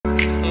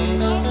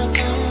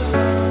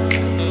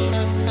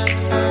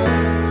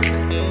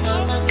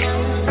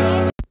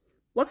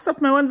What's up,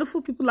 my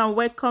wonderful people, and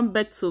welcome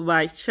back to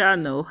my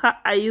channel. How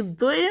are you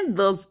doing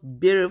this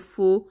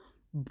beautiful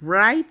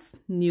bright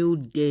new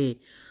day?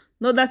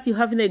 Know that you're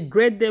having a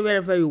great day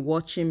wherever you're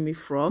watching me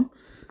from.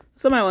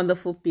 So my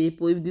wonderful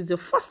people, if this is your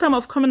first time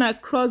of coming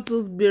across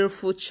this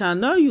beautiful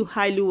channel, you're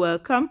highly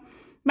welcome.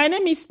 My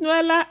name is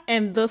Nuel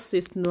and this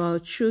is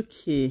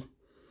Nuelchuky.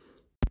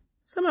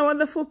 So my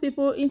wonderful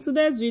people, in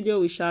today's video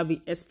we shall be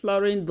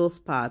exploring those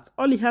parts.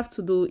 All you have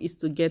to do is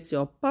to get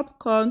your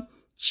popcorn,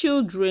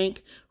 chill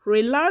drink,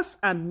 relax,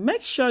 and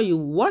make sure you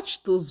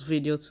watch this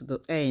video to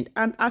the end.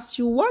 And as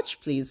you watch,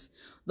 please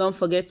don't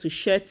forget to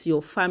share to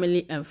your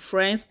family and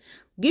friends.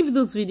 Give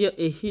this video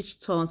a huge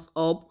thumbs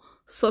up,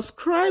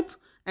 subscribe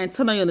and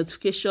turn on your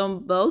notification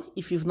bell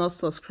if you've not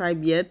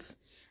subscribed yet,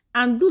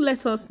 and do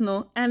let us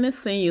know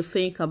anything you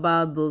think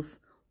about this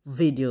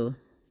video.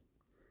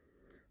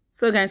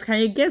 So guys, can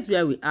you guess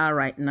where we are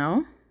right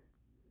now?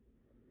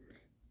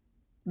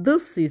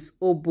 This is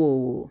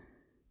Obowo.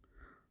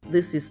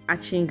 This is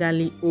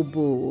Achingali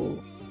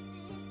Obowo.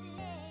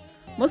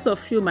 Most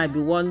of you might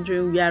be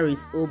wondering, where is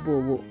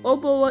Obowo?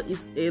 Obowo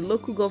is a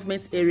local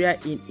government area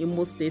in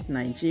Imo State,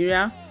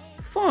 Nigeria,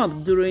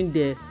 formed during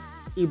the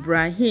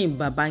Ibrahim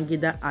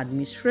Babangida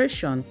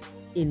administration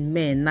in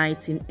May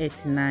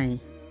 1989.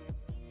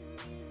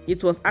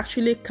 It was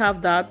actually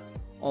carved out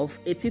of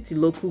Etiti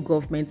local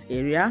government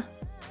area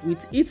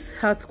with its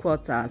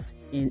headquarters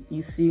in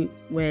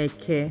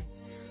Isiweke.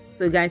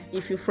 So guys,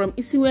 if you're from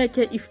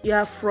Isiweke, if you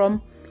are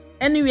from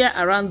anywhere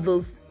around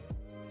those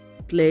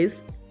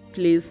places,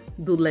 please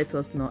do let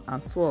us know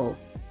as well.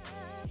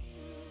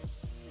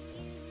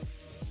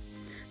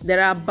 There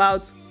are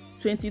about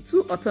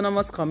 22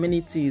 autonomous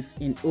communities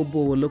in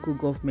Obowo local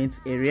government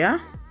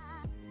area.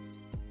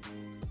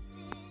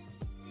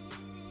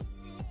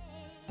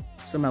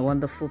 So my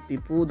wonderful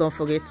people, don't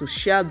forget to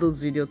share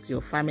those videos to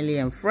your family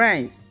and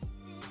friends.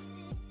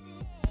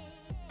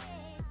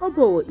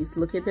 Obowo is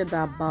located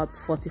about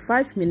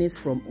 45 minutes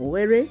from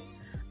Owerri,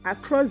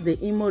 across the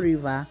Imo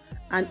River,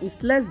 and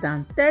is less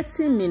than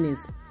 30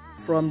 minutes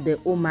from the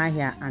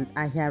Umuahia and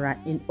Ahịara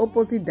in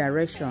opposite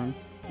direction,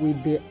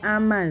 with the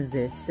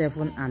Amanze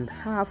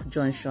 7.5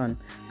 junction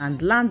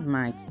and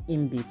landmark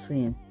in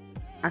between.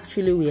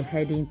 Actually, we're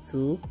heading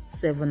to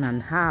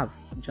 7.5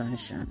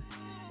 junction.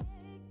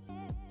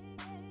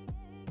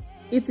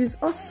 It is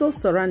also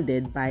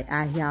surrounded by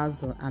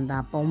Ahịazu and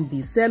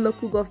Town.believe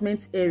local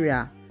government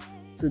area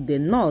to the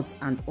north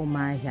and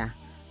Umuahia,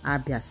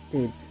 Abia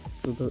State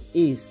to the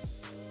east.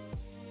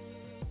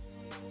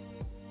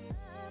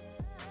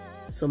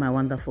 So my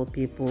wonderful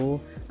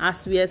people,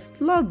 as we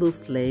explore those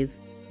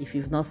places, if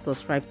you've not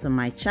subscribed to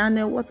my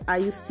channel, what are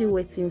you still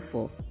waiting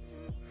for?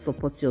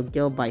 Support your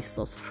girl by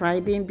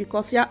subscribing,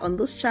 because here on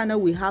this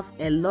channel we have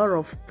a lot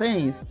of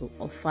things to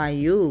offer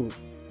you.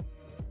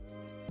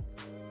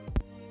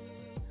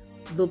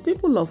 The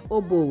people of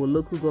Obowo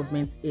local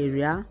government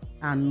area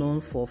are known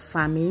for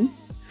farming,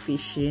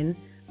 fishing,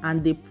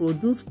 and they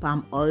produce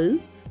palm oil,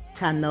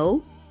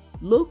 canoe,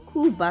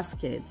 local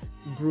baskets,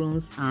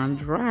 brooms,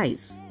 and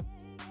rice.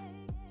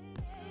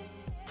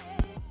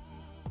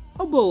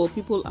 Obowo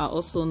people are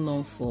also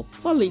known for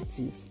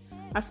politics.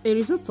 As a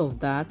result of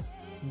that,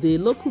 the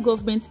local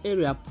government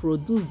area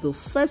produced the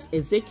first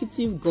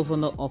executive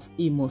governor of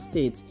Imo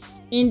State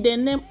in the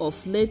name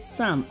of late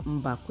Sam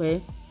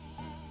Mbakwe.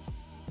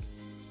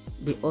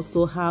 They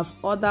also have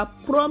other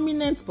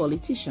prominent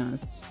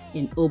politicians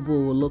in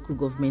Obowo local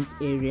government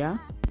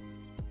area.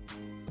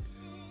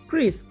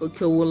 Chris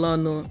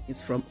Okewolono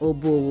is from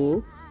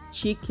Obowo.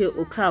 Chike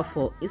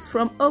Okafor is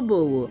from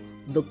Obowo.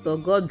 Dr.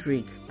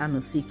 Godric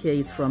Anosike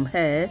is from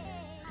here.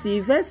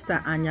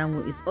 Sylvester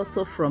Anyanwu is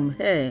also from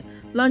here.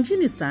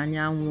 Longinis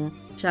Anyanwu,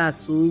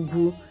 Charles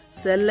Ugu,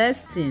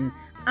 Celestine,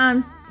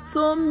 and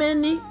so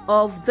many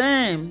of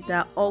them. They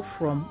are all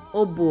from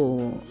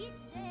Obowo.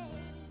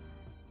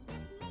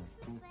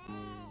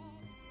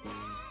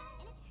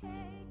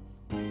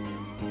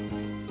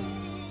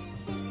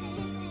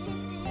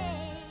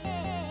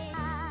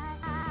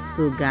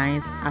 So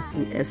guys, as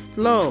we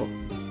explore,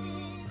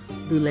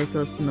 do let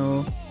us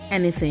know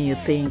anything you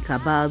think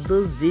about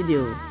this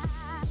video.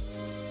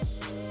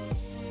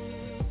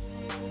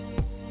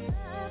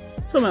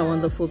 So my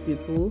wonderful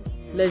people,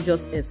 let's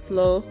just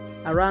explore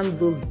around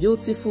this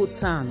beautiful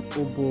town,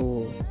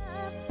 Obowo.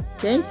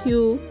 Thank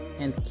you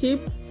and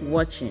keep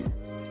watching.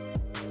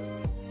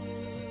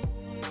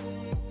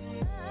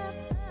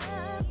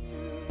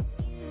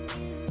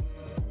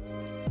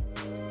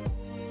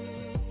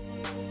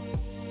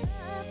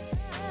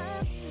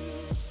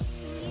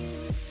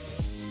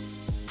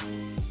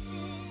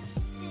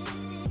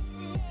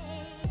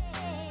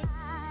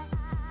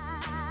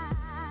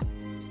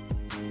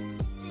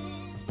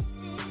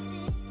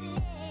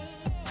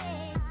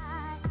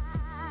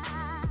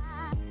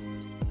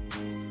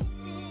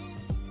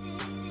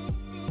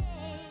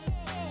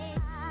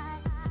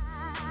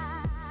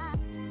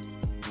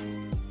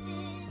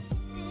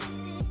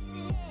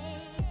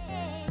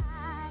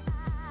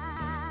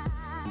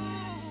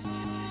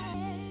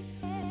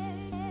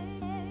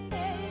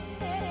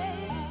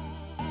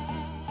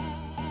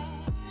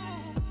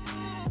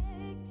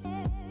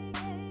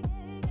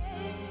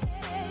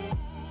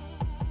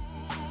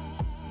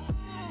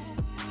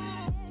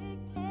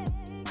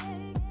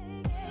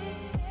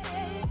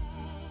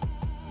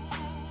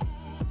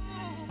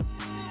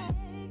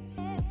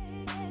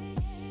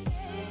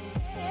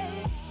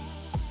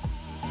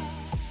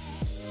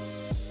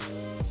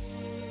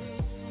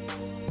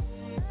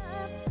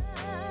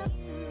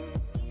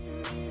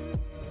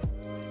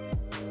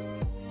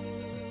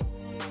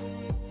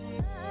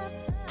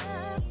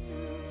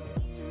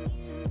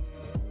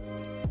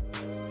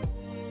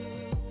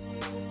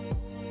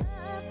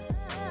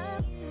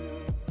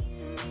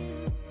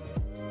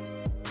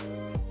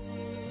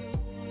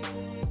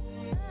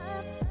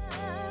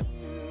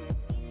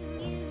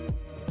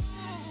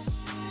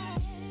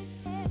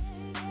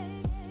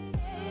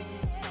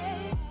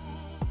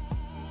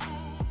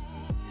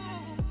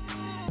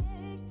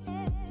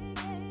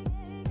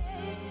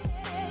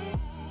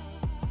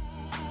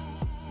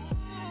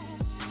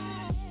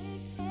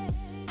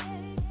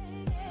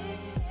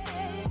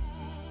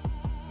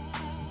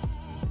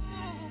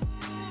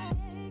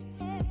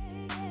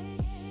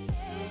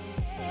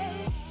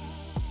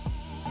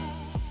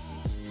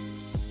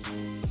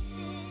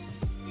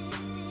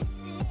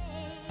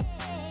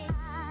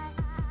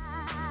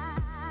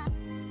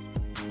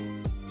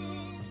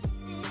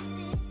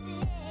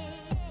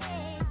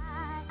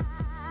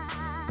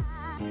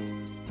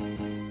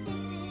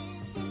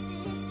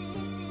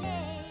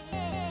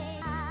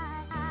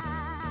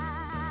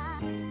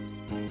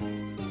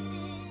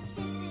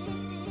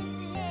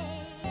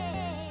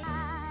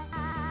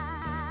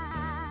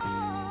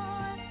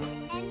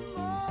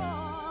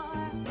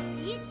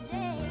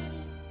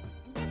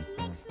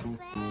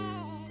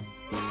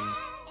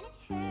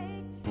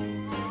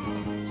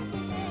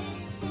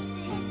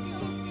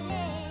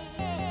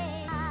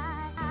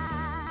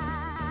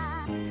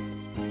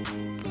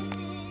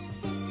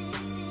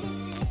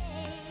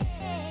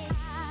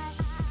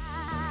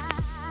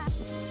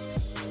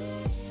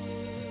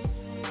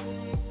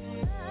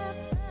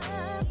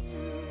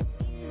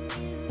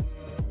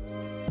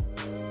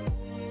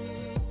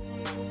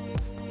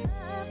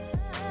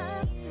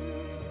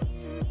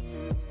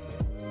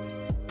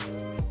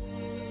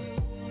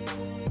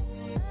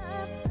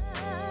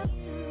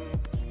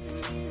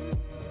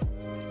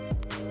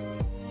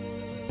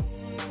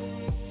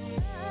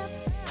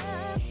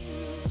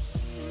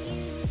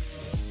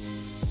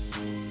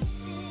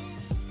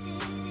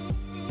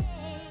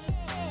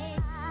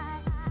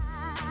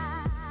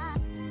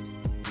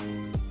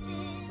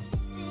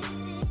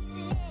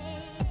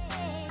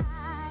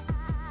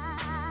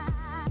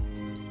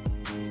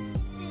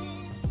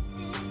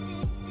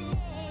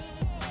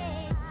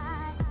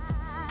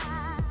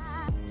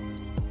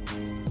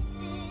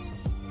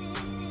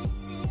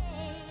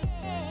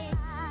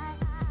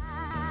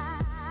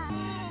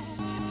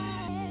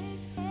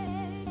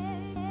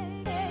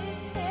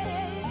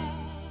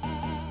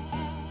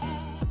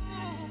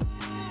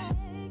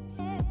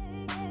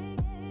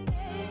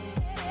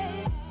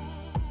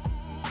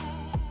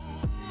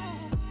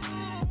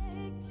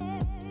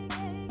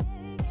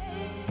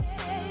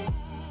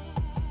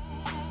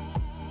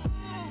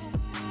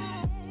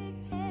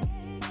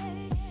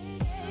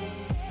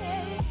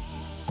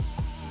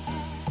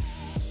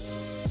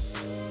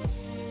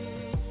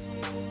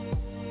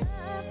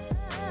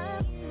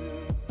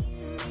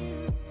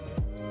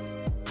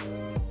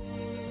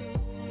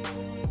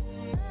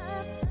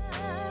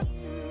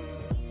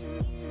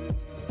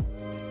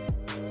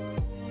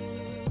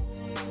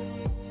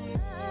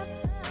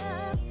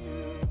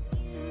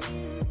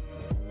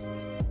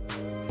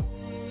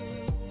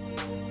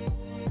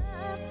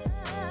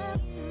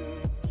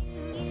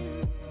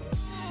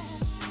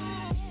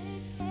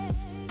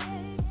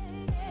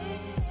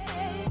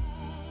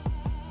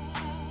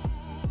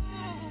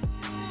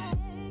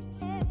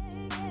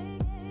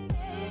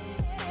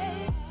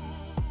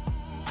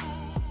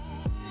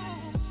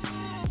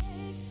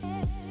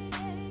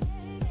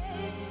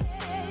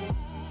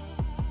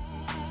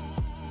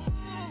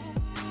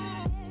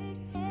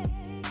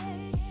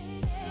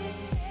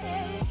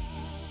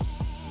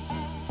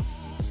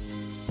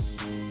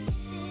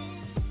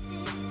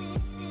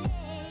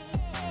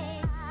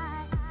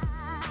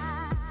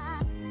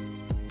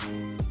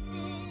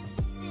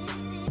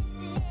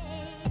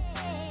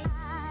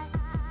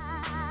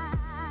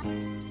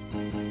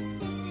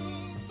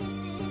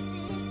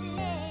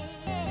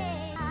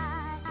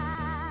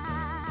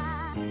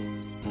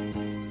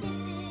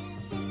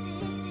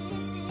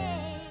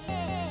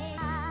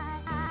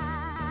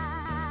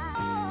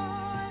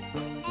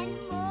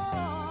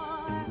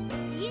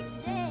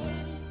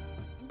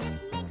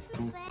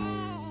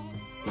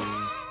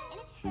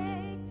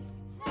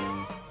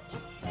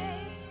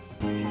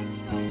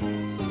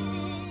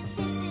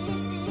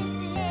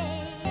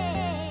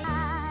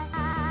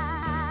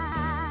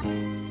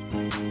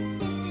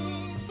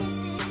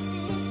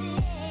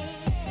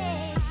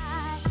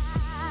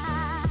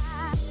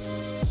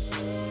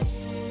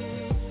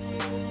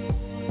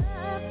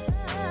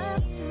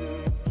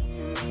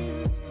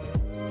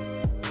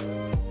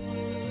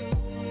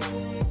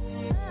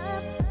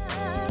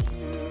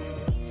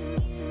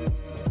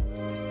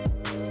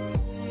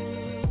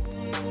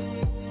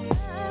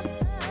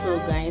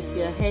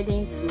 we are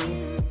heading to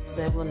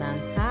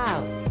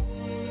 7.5.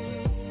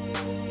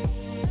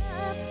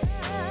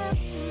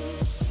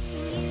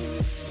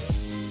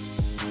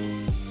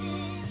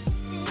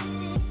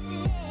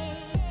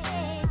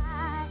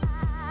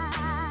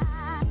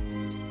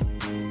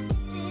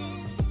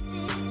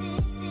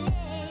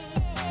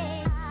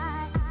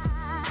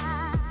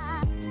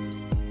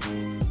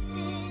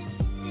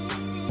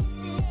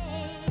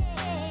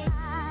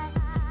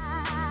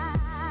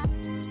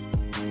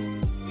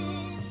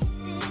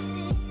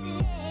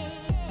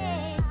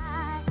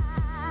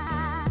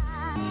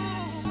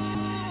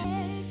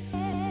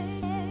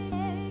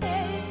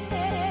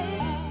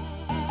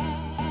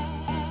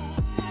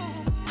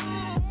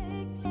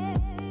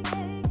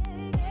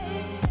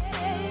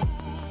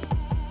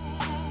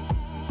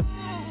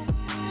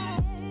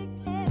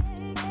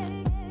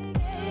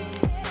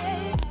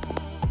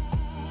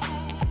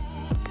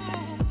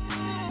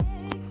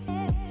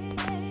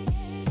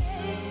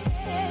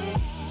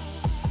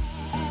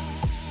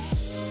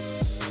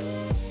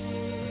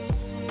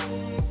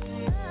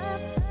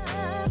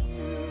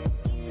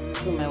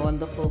 To my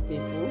wonderful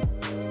people,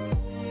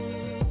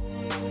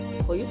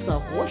 for you to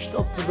have watched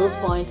up to this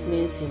point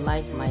means you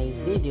like my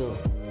video.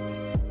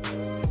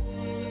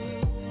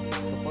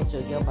 Support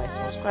your girl by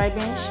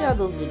subscribing, share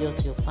those videos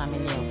to your family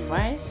and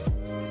friends.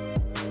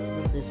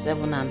 This is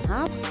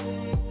 7.5.